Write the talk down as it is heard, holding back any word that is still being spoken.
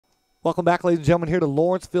Welcome back, ladies and gentlemen, here to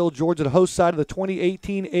Lawrenceville, Georgia, the host side of the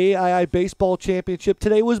 2018 A.I.I. Baseball Championship.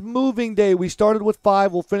 Today was moving day. We started with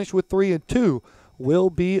 5. We'll finish with 3, and 2 will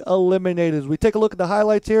be eliminated. As we take a look at the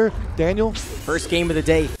highlights here, Daniel. First game of the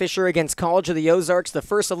day, Fisher against College of the Ozarks, the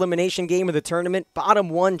first elimination game of the tournament. Bottom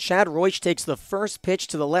 1, Chad Royce takes the first pitch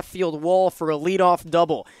to the left field wall for a leadoff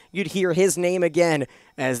double. You'd hear his name again,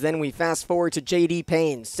 as then we fast forward to J.D.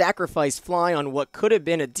 Payne. Sacrifice fly on what could have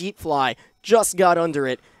been a deep fly, just got under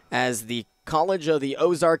it, as the College of the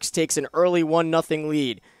Ozarks takes an early 1-0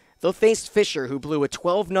 lead. They'll face Fisher, who blew a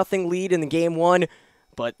 12-0 lead in the game 1,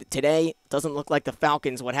 but today doesn't look like the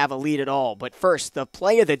Falcons would have a lead at all. But first, the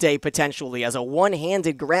play of the day potentially as a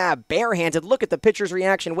one-handed grab, barehanded. Look at the pitcher's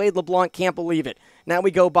reaction. Wade LeBlanc can't believe it. Now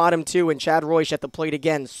we go bottom 2, and Chad Royce at the plate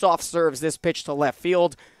again. Soft serves this pitch to left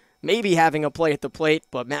field. Maybe having a play at the plate,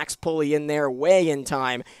 but Max Pulley in there way in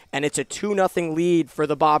time, and it's a 2-0 lead for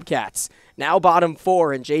the Bobcats. Now bottom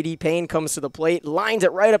 4, and J.D. Payne comes to the plate, lines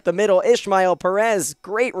it right up the middle. Ishmael Perez,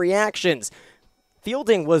 great reactions.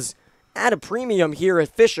 Fielding was at a premium here at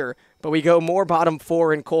Fisher, but we go more bottom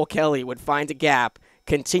 4, and Cole Kelly would find a gap,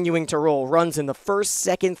 continuing to roll. Runs in the first,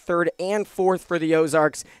 second, third, and fourth for the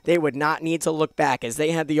Ozarks. They would not need to look back, as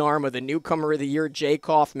they had the arm of the newcomer of the year, Jay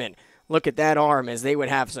Kaufman. Look at that arm, as they would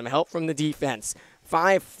have some help from the defense.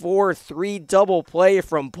 5-4-3 double play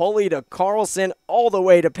from Pulley to Carlson all the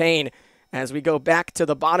way to Payne. As we go back to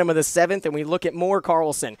the bottom of the 7th and we look at more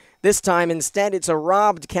Carlson. This time instead it's a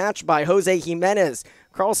robbed catch by Jose Jimenez.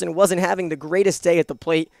 Carlson wasn't having the greatest day at the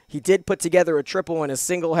plate. He did put together a triple and a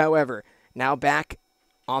single, however. Now back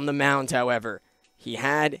on the mound, however. He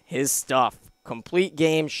had his stuff. Complete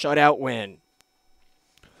game shutout win.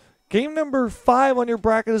 Game number 5 on your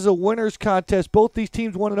bracket is a winner's contest. Both these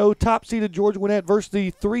teams 1-0. Top-seeded Georgia Gwinnett versus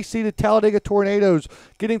the 3-seeded Talladega Tornadoes.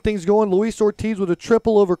 Getting things going, Luis Ortiz with a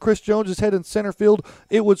triple over Chris Jones' head in center field.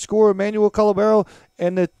 It would score Emmanuel Calabero,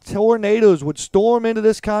 and the Tornadoes would storm into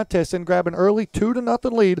this contest and grab an early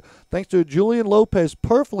 2-0 lead thanks to a Julian Lopez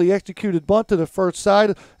perfectly executed bunt to the first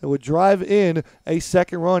side. It would drive in a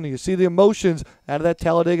second run. You see the emotions out of that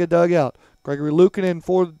Talladega dugout. Gregory Luukkonen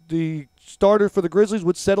for the starter for the Grizzlies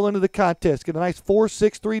would settle into the contest, get a nice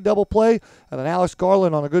 4-6-3 double play, and then Alex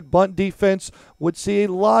Garland on a good bunt defense would see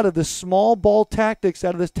a lot of the small ball tactics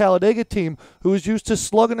out of this Talladega team, who is used to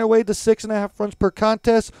slugging their way to 6.5 runs per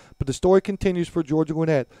contest. But the story continues for Georgia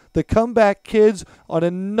Gwinnett. The comeback kids on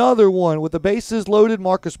another one with the bases loaded.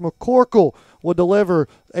 Marcus McCorkle will deliver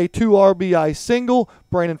a 2 RBI single.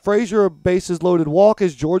 Brandon Frazier, a bases loaded walk,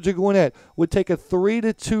 as Georgia Gwinnett would take a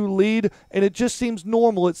 3-2 lead. And it just seems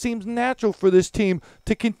normal. It seems natural for this team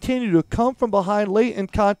to continue to come from behind late in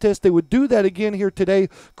contest. They would do that again here today.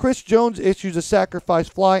 Chris Jones issues a sacrifice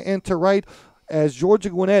fly into right, as Georgia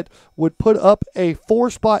Gwinnett would put up a 4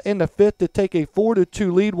 spot in the 5th to take a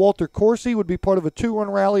 4-2 lead. Walter Corsi would be part of a 2-run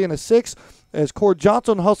rally in a 6th as Cord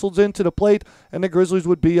Johnson hustles into the plate, and the Grizzlies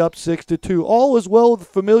would be up 6-2. All is well with a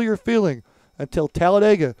familiar feeling until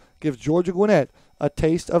Talladega gives Georgia Gwinnett a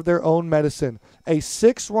taste of their own medicine. A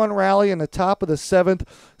 6-run rally in the top of the 7th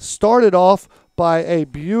started off by a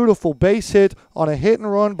beautiful base hit on a hit and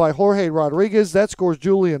run by Jorge Rodriguez. That scores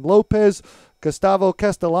Julian Lopez. Gustavo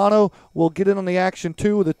Castellano will get in on the action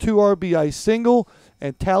too with a 2 RBI single,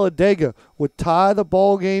 and Talladega would tie the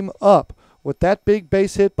ball game up with that big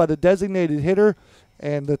base hit by the designated hitter,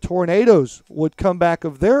 and the Tornadoes would come back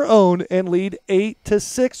of their own and lead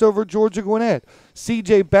 8-6 over Georgia Gwinnett.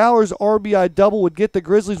 C.J. Bauer's RBI double would get the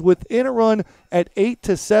Grizzlies within a run at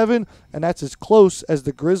 8-7, and that's as close as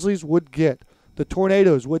the Grizzlies would get. The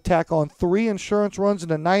Tornadoes would tack on 3 insurance runs in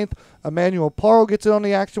the 9th. Emmanuel Parro gets in on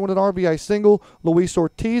the action with an RBI single. Luis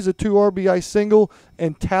Ortiz, a 2 RBI single.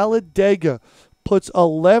 And Talladega puts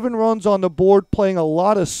 11 runs on the board, playing a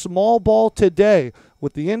lot of small ball today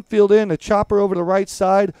with the infield in, a chopper over the right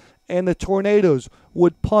side, and the Tornadoes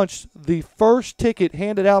would punch the first ticket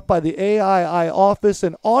handed out by the A.I.I. office,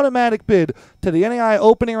 an automatic bid to the NAI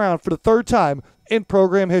opening round for the 3rd time in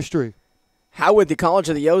program history. How would the College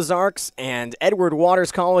of the Ozarks and Edward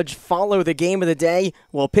Waters College follow the game of the day?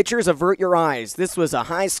 Well, pitchers, avert your eyes. This was a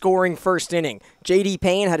high-scoring first inning. J.D.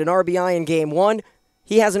 Payne had an RBI in Game 1.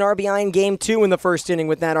 He has an RBI in Game 2 in the first inning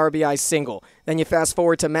with that RBI single. Then you fast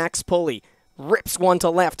forward to Max Pulley. Rips one to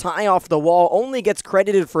left, high off the wall. Only gets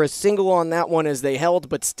credited for a single on that one as they held,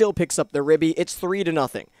 but still picks up the ribby. It's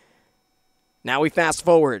 3-0. Now we fast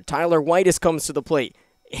forward. Tyler Whitus comes to the plate.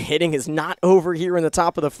 Hitting is not over here in the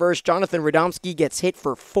top of the first. Jonathan Radomski gets hit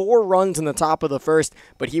for 4 runs in the top of the first,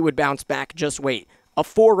 but he would bounce back. Just wait. A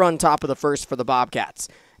 4-run top of the first for the Bobcats.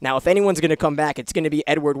 Now, if anyone's going to come back, it's going to be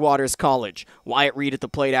Edward Waters College. Wyatt Reed at the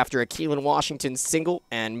plate after a Keelan Washington single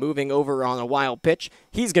and moving over on a wild pitch.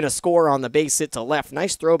 He's going to score on the base hit to left.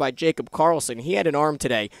 Nice throw by Jacob Carlson. He had an arm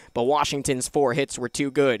today, but Washington's 4 hits were too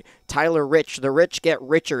good. Tyler Rich, the rich get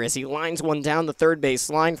richer as he lines one down the third base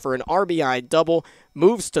line for an RBI double.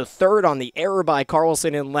 Moves to third on the error by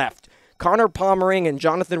Carlson in left. Connor Pomerang and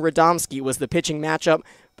Jonathan Radomski was the pitching matchup,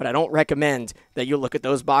 but I don't recommend that you look at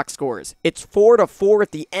those box scores. It's 4-4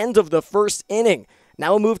 at the end of the first inning.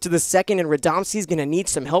 Now we'll move to the second, and Radomski's going to need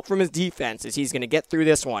some help from his defense as he's going to get through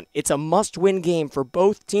this one. It's a must-win game for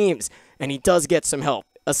both teams, and he does get some help.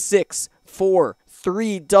 A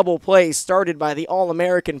 6-4-3 double play started by the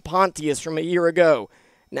All-American Pontius from a year ago.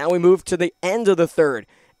 Now we move to the end of the third,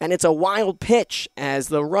 and it's a wild pitch as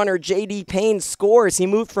the runner J.D. Payne scores. He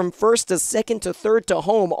moved from first to second to third to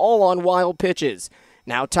home, all on wild pitches.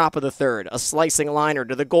 Now top of the third, a slicing liner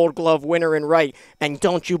to the Gold Glove winner in right, and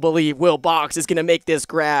don't you believe Will Boggs is going to make this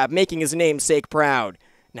grab, making his namesake proud.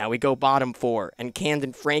 Now we go bottom 4, and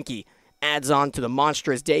Camden Frankie adds on to the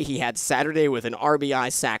monstrous day he had Saturday with an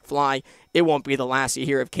RBI sac fly. It won't be the last you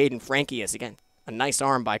hear of Caden Frankie, as again, a nice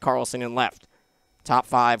arm by Carlson in left. Top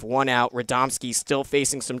 5, 1 out. Radomski still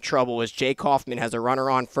facing some trouble as Jay Kaufman has a runner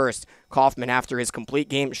on first. Kaufman, after his complete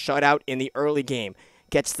game shutout in the early game,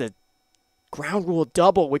 gets the ground rule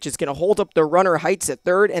double, which is going to hold up the runner Heights at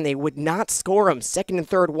third, and they would not score him. Second and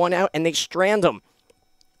third, 1 out, and they strand him.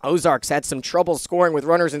 Ozarks had some trouble scoring with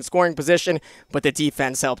runners in scoring position, but the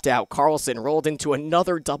defense helped out. Carlson rolled into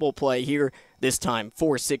another double play here, this time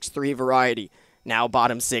 4-6-3 variety. Now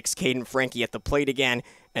bottom 6, Caden Frankie at the plate again,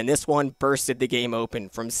 and this one bursted the game open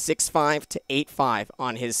from 6-5 to 8-5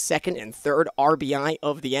 on his second and third RBI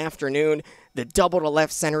of the afternoon. The double to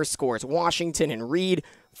left center scores Washington and Reed.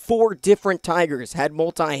 4 different Tigers had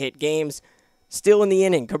multi-hit games. Still in the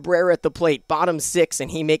inning, Cabrera at the plate, bottom 6, and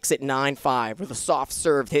he makes it 9-5 with a soft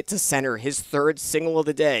served hit to center, his third single of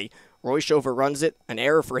the day. Royce overruns it, an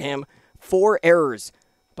error for him. 4 errors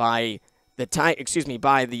by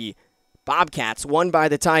the Bobcats, 1 by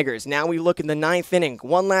the Tigers. Now we look in the 9th inning.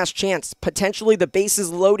 One last chance. Potentially the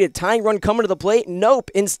bases loaded. Tying run coming to the plate.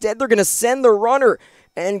 Nope. Instead, they're going to send the runner.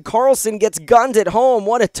 And Carlson gets gunned at home.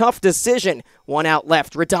 What a tough decision. 1 out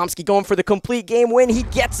left. Radomski going for the complete game win. He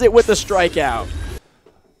gets it with a strikeout.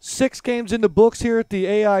 6 games in the books here at the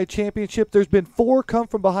A.I.I. Championship. There's been 4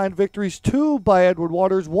 come-from-behind victories, 2 by Edward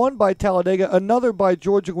Waters, 1 by Talladega, another by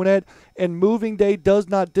Georgia Gwinnett, and Moving Day does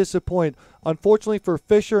not disappoint. Unfortunately for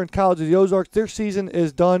Fisher and College of the Ozarks, their season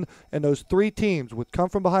is done, and those 3 teams with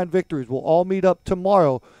come-from-behind victories will all meet up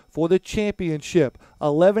tomorrow for the championship.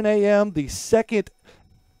 11 a.m., the second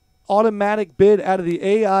automatic bid out of the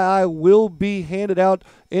A.I.I. will be handed out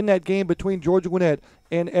in that game between Georgia Gwinnett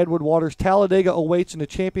and Edward Waters. Talladega awaits in the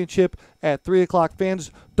championship at 3 o'clock.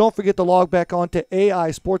 Fans, don't forget to log back on to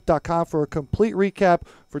AISports.com for a complete recap.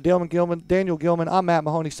 For Daniel Gilman, I'm Matt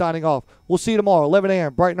Mahoney signing off. We'll see you tomorrow, 11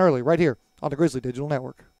 a.m., bright and early, right here on the Grizzly Digital Network.